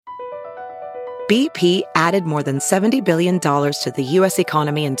BP added more than $70 billion to the U.S.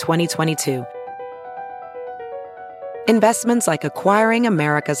 economy in 2022. Investments like acquiring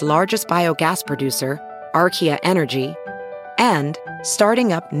America's largest biogas producer, Archaea Energy, and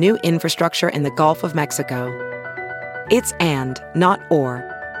starting up new infrastructure in the Gulf of Mexico. It's and, not or.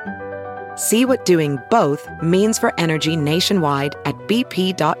 See what doing both means for energy nationwide at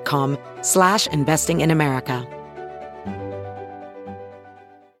bp.com/investing in America.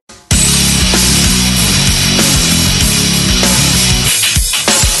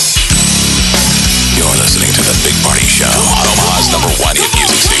 You're listening to The Big Party Show on Omaha's #1 hit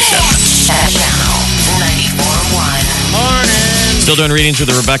music station. Channel 94.1. Morning. Still doing readings with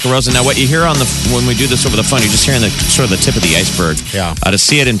Rebecca Rosen. Now, what you hear when we do this over the phone, you're just hearing the sort of the tip of the iceberg. Yeah. To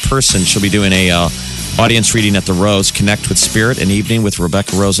see it in person, she'll be doing a audience reading at the Rose. Connect with Spirit, an evening with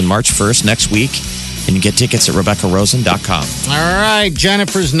Rebecca Rosen, March 1st, next week. And you get tickets at RebeccaRosen.com. All right.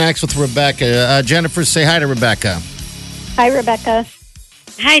 Jennifer's next with Rebecca. Jennifer, say hi to Rebecca. Hi, Rebecca.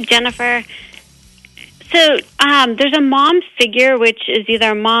 Hi, Jennifer. So there's a mom figure, which is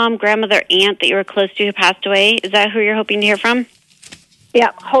either a mom, grandmother, aunt that you were close to who passed away. Is that who you're hoping to hear from?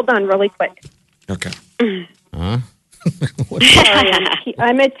 Yeah, hold on really quick. Okay. Sorry,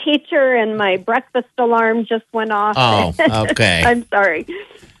 I'm a teacher and my breakfast alarm just went off. Oh, okay. I'm sorry.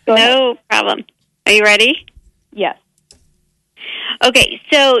 Go ahead. No problem. Are you ready? Yes. Okay,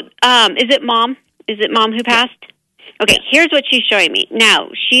 so is it mom? Is it mom who passed? Okay, here's what she's showing me. Now,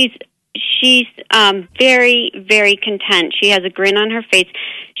 she's very, very content. She has a grin on her face.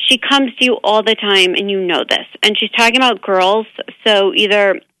 She comes to you all the time, and you know this. And she's talking about girls. So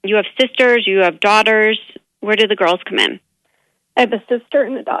either you have sisters, you have daughters. Where do the girls come in? I have a sister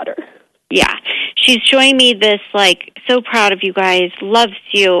and a daughter. Yeah. She's showing me this, like, so proud of you guys, loves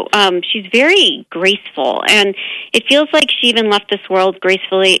you. She's very graceful, and it feels like she even left this world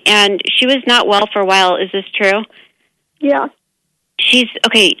gracefully. And she was not well for a while. Is this true? Yeah. She's,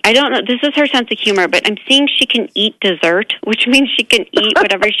 okay, I don't know, this is her sense of humor, but I'm seeing she can eat dessert, which means she can eat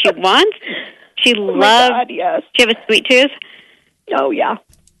whatever she wants. She loves, God, yes. do you have a sweet tooth? Oh, yeah.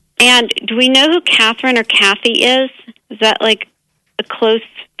 And do we know who Catherine or Kathy is? Is that like a close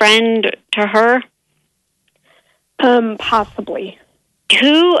friend to her? Possibly.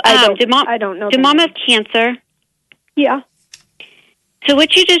 Who, I did don't know. Mom have cancer? Yeah. So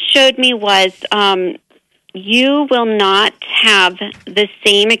what you just showed me was, you will not have the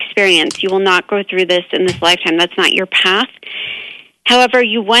same experience. You will not go through this in this lifetime. That's not your path. However,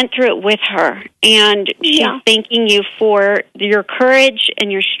 you went through it with her, and she's thanking you for your courage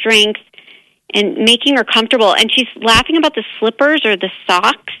and your strength and making her comfortable. And she's laughing about the slippers or the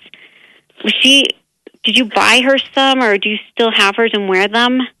socks. Did you buy her some, or do you still have hers and wear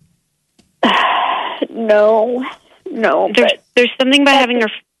them? No. There's something about having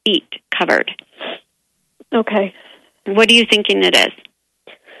her feet covered. Okay. What are you thinking it is?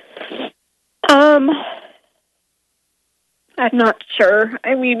 I'm not sure.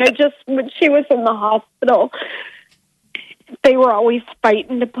 I mean, when she was in the hospital, they were always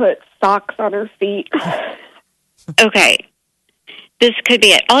fighting to put socks on her feet. Okay. This could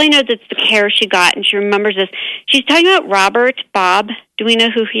be it. All I know is it's the care she got, and she remembers this. She's talking about Bob. Do we know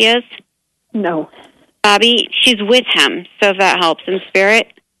who he is? No. Bobby, she's with him, so if that helps in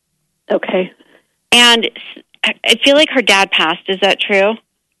spirit. Okay. And I feel like her dad passed. Is that true?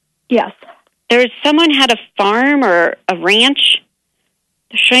 Yes. Someone had a farm or a ranch.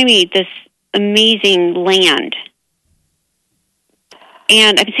 They're showing me this amazing land.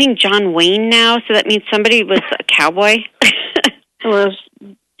 And I'm seeing John Wayne now, so that means somebody was a cowboy. Well,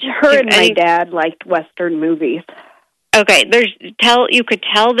 her and my dad liked Western movies. Okay, you could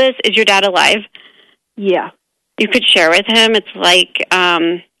tell this. Is your dad alive? Yeah. You could share with him. It's like,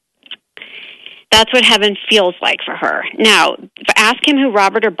 that's what heaven feels like for her. Now, ask him who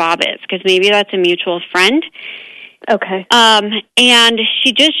Robert or Bob is, because maybe that's a mutual friend. Okay. And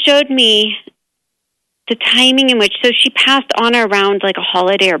she just showed me the timing in which, so she passed on or around like a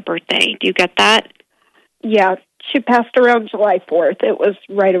holiday or birthday. Do you get that? Yeah, she passed around July 4th. It was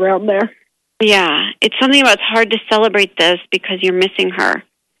right around there. Yeah, it's something about it's hard to celebrate this because you're missing her.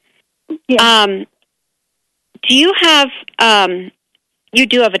 Yeah. Do you have, you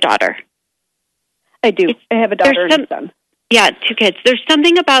do have a daughter? I do. I have a daughter and a son. Yeah, 2 kids. There's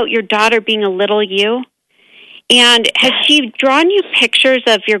something about your daughter being a little you. And has she drawn you pictures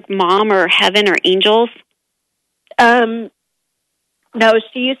of your mom or heaven or angels? No,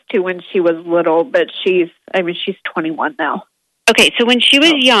 she used to when she was little, but she's 21 now. Okay, so when she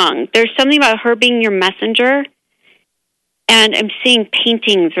was young, there's something about her being your messenger, and I'm seeing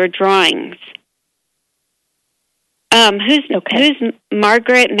paintings or drawings. Who's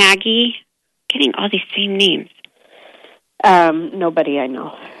Margaret, Maggie? getting all these same names. Nobody I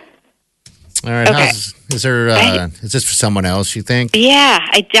know. All right. Okay. Is this for someone else, you think? Yeah,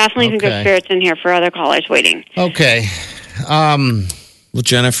 I definitely think there's Okay. spirits in here for other callers waiting. Okay. Well,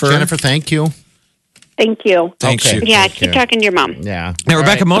 Jennifer. Jennifer, thank you. Thank you. Thanks. Okay. You. Yeah, Take keep care. talking to your mom. Yeah. Now, All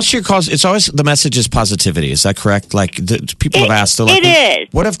Rebecca, right. most of your calls, it's always the message is positivity. Is that correct? Like people have asked, they're like, it is.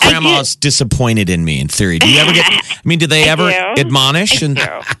 what if I do- grandma's disappointed in me? In theory, do you ever get? I mean, do they ever do. admonish? And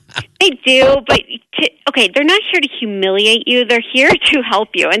They do, but okay, they're not here to humiliate you. They're here to help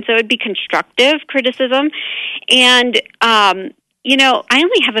you, and so it'd be constructive criticism. And I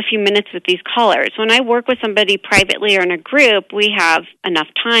only have a few minutes with these callers. When I work with somebody privately or in a group, we have enough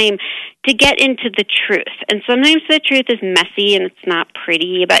time to get into the truth. And sometimes the truth is messy and it's not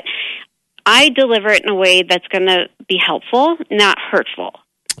pretty, but I deliver it in a way that's going to be helpful, not hurtful.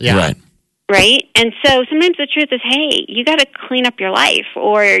 Yeah. right. Right? And so sometimes the truth is, hey, you got to clean up your life,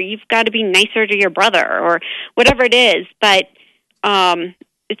 or you've got to be nicer to your brother, or whatever it is. But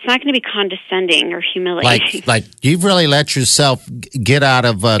it's not going to be condescending or humiliating. Like you've really let yourself get out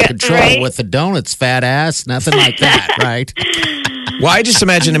of control right? with the donuts, fat ass. Nothing like that, right? Well, I just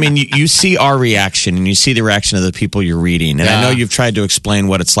imagine. I mean, you see our reaction, and you see the reaction of the people you're reading, and I know Yeah. you've tried to explain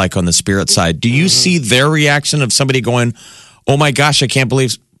what it's like on the spirit side. Do you see their reaction of somebody going, "Oh my gosh, I can't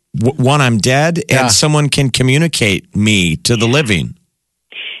believe one, I'm dead," Yeah. and someone can communicate me to the living?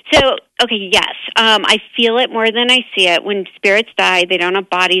 So, okay, yes. I feel it more than I see it. When spirits die, they don't have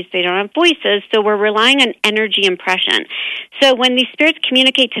bodies, they don't have voices, so we're relying on energy impression. So when these spirits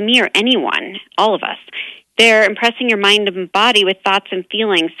communicate to me or anyone, all of us, they're impressing your mind and body with thoughts and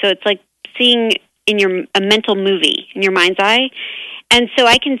feelings. So it's like seeing in a mental movie in your mind's eye. And so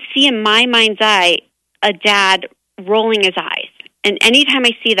I can see in my mind's eye a dad rolling his eyes. And anytime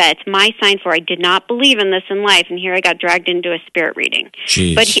I see that, it's my sign for I did not believe in this in life, and here I got dragged into a spirit reading.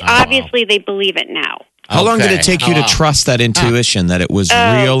 Jeez. But obviously they believe it now. How long did Okay. it take you to trust that intuition that it was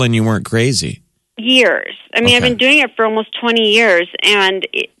real and you weren't crazy? Years. I mean, I've Okay. been doing it for almost 20 years, and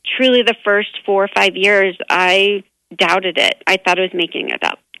truly the first 4 or 5 years, I doubted it. I thought I was making it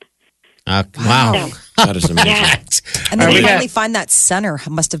up. Wow. That is amazing. Yeah. And then All right, to we finally find that center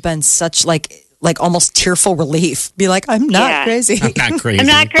must have been such like almost tearful relief. Be like, I'm not Yeah. crazy. I'm not crazy. I'm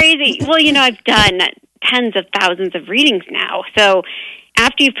not crazy. Well, I've done tens of thousands of readings now. So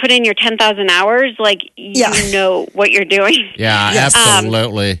after you put in your 10,000 hours, you know what you're doing. Yeah, Yes.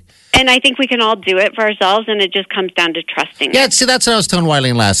 absolutely. And I think we can all do it for ourselves, and it just comes down to trusting Yeah, it. see, that's what I was telling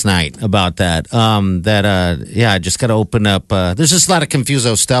Wileen last night about that. I just got to open up. There's just a lot of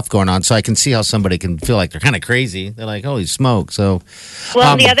confuso stuff going on, so I can see how somebody can feel like they're kind of crazy. They're like, holy smoke. So,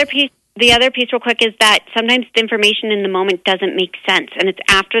 Well, the other piece real quick is that sometimes the information in the moment doesn't make sense, and it's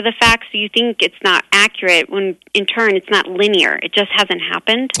after the fact, so you think it's not accurate when in turn it's not linear. It just hasn't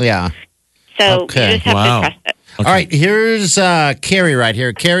happened. yeah. So Okay. you just have Wow. to trust it. All right, here's Carrie right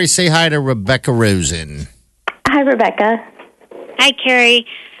here. Carrie, say hi to Rebecca Rosen. Hi, Rebecca. Hi, Carrie.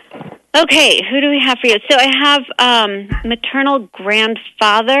 Okay, who do we have for you? So I have maternal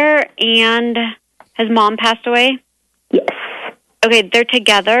grandfather, and has mom passed away? Yes. Okay, they're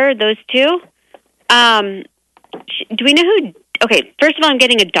together, those two. Do we know who? Okay, first of all, I'm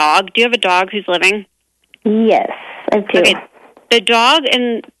getting a dog. Do you have a dog who's living? Yes, I do. Okay, the dog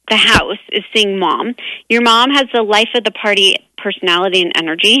in the house is seeing mom. Your mom has the life of the party personality and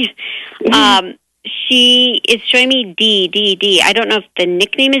energy. She is showing me D. I don't know if the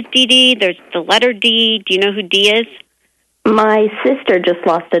nickname is DD. There's the letter D. Do you know who D is? My sister just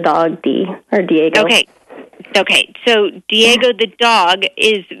lost a dog, Diego. Okay. So Diego the dog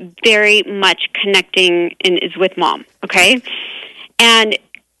is very much connecting and is with mom. Okay. And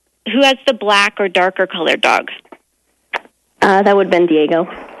who has the black or darker colored dog? That would have been Diego.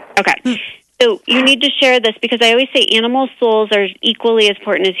 Okay. So you need to share this because I always say animal souls are equally as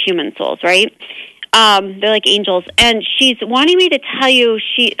important as human souls, right? They're like angels. And she's wanting me to tell you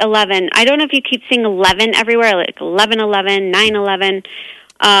 11. I don't know if you keep seeing 11 everywhere, like 1111,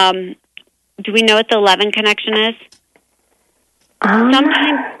 911. Do we know what the 11 connection is?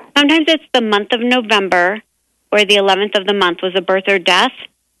 Sometimes it's the month of November, or the 11th of the month was a birth or death.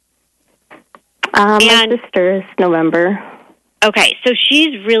 My And- sister's November. Okay, so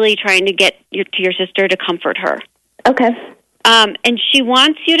she's really trying to get to your sister to comfort her. Okay. And she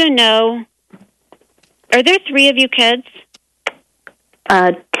wants you to know, are there 3 of you kids?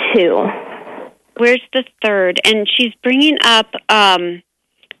 2. Where's the third? And she's bringing up the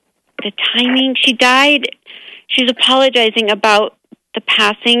timing. She died. She's apologizing about the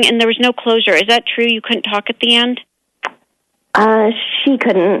passing, and there was no closure. Is that true? You couldn't talk at the end? She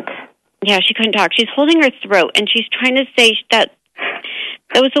couldn't. Yeah, she couldn't talk. She's holding her throat, and she's trying to say that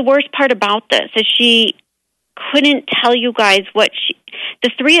That was the worst part about this, is she couldn't tell you guys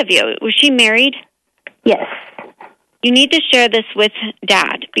the three of you, was she married? Yes. You need to share this with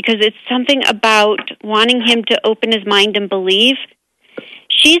Dad, because it's something about wanting him to open his mind and believe.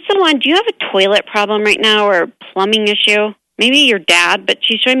 She's the one, do you have a toilet problem right now or a plumbing issue? Maybe your dad, but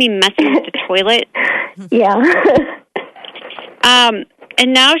she's showing me messing with the toilet. Yeah.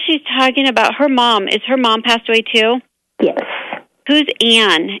 And now she's talking about her mom. Is her mom passed away too? Yes. Who's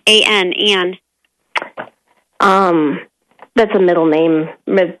Ann? A-N, Ann. That's a middle name,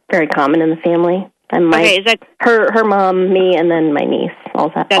 very common in the family. And Okay, is that her mom, me, and then my niece. All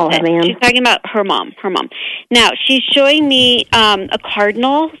have Ann. She's talking about her mom. Now, she's showing me a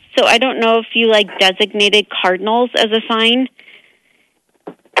cardinal, so I don't know if you, designated cardinals as a sign.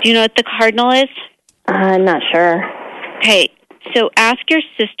 Do you know what the cardinal is? I'm not sure. Okay, so ask your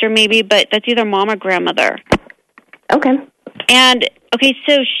sister maybe, but that's either mom or grandmother. Okay. And, okay,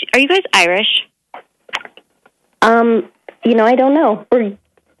 so are you guys Irish? I don't know. We're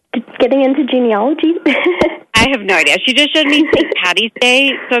getting into genealogy. I have no idea. She just showed me St. Patty's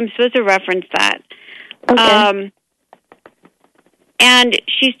Day, so I'm supposed to reference that. Okay. And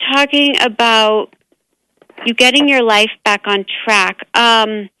she's talking about you getting your life back on track.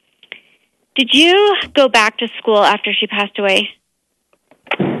 Did you go back to school after she passed away?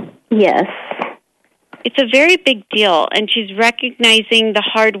 Yes. It's a very big deal, and she's recognizing the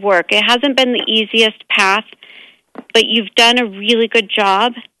hard work. It hasn't been the easiest path, but you've done a really good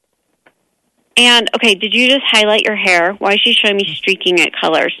job. And, okay, did you just highlight your hair? Why is she showing me streaking it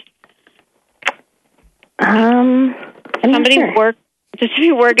colors? I'm not sure. Does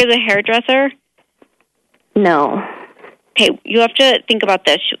somebody work as a hairdresser? No. Okay, you have to think about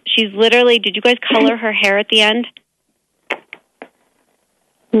this. She's literally, did you guys color her hair at the end?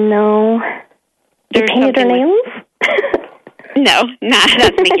 No. You painted her nails? No,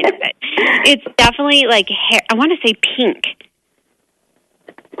 that's making it. It's definitely hair. I want to say pink.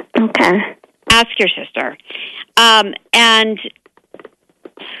 Okay. Ask your sister. And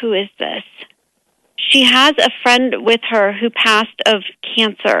who is this? She has a friend with her who passed of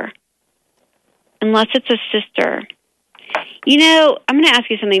cancer. Unless it's a sister. I'm going to ask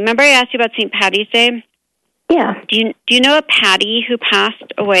you something. Remember I asked you about St. Patty's Day? Yeah. Do you know a Patty who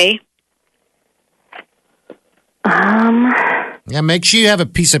passed away? Yeah, make sure you have a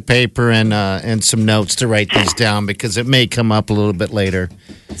piece of paper and some notes to write these down, because it may come up a little bit later.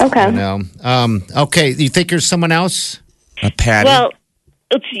 Okay. Okay, you think there's someone else? A Patty? Well,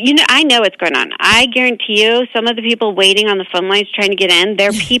 I know what's going on. I guarantee you some of the people waiting on the phone lines trying to get in,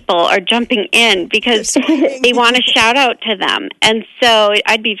 their people are jumping in because they want to shout out to them. And so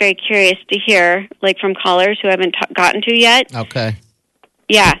I'd be very curious to hear, from callers who haven't gotten to yet. Okay.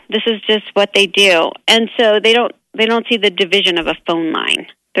 Yeah, this is just what they do. And so they don't see the division of a phone line.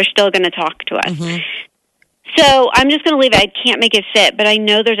 They're still going to talk to us. Mm-hmm. So I'm just going to leave it. I can't make it fit, but I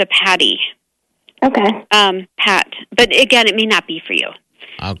know there's a Patty. Okay. Pat. But again, it may not be for you.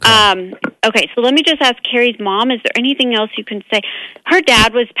 Okay. Okay, so let me just ask Carrie's mom, is there anything else you can say? Her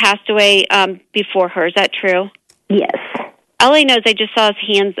dad was passed away before her. Is that true? Yes. All I know is I just saw his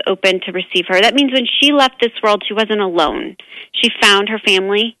hands open to receive her. That means when she left this world, she wasn't alone. She found her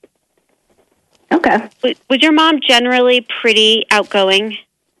family. Okay. Was your mom generally pretty outgoing?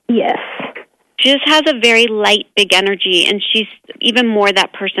 Yes. She just has a very light, big energy, and she's even more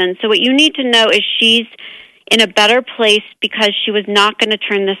that person. So what you need to know is she's in a better place because she was not going to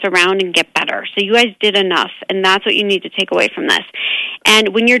turn this around and get better. So you guys did enough, and that's what you need to take away from this.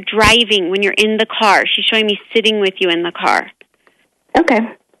 And when you're driving, when you're in the car, she's showing me sitting with you in the car. Okay.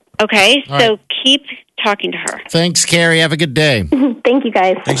 Okay, all so right. keep talking to her. Thanks, Carrie. Have a good day. Thank you,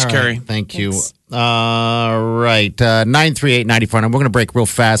 guys. Thanks, All Carrie. right, thank you. All right. 938-94. We're going to break real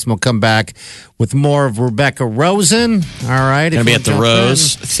fast, and we'll come back with more of Rebecca Rosen. All right. Going to be at the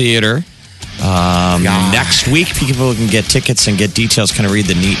Rose Theater next week. People can get tickets and get details. Kind of read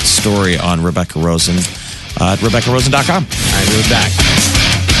the neat story on Rebecca Rosen at RebeccaRosen.com. All right, we'll be back.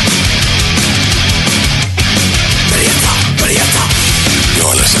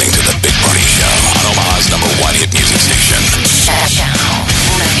 You're listening to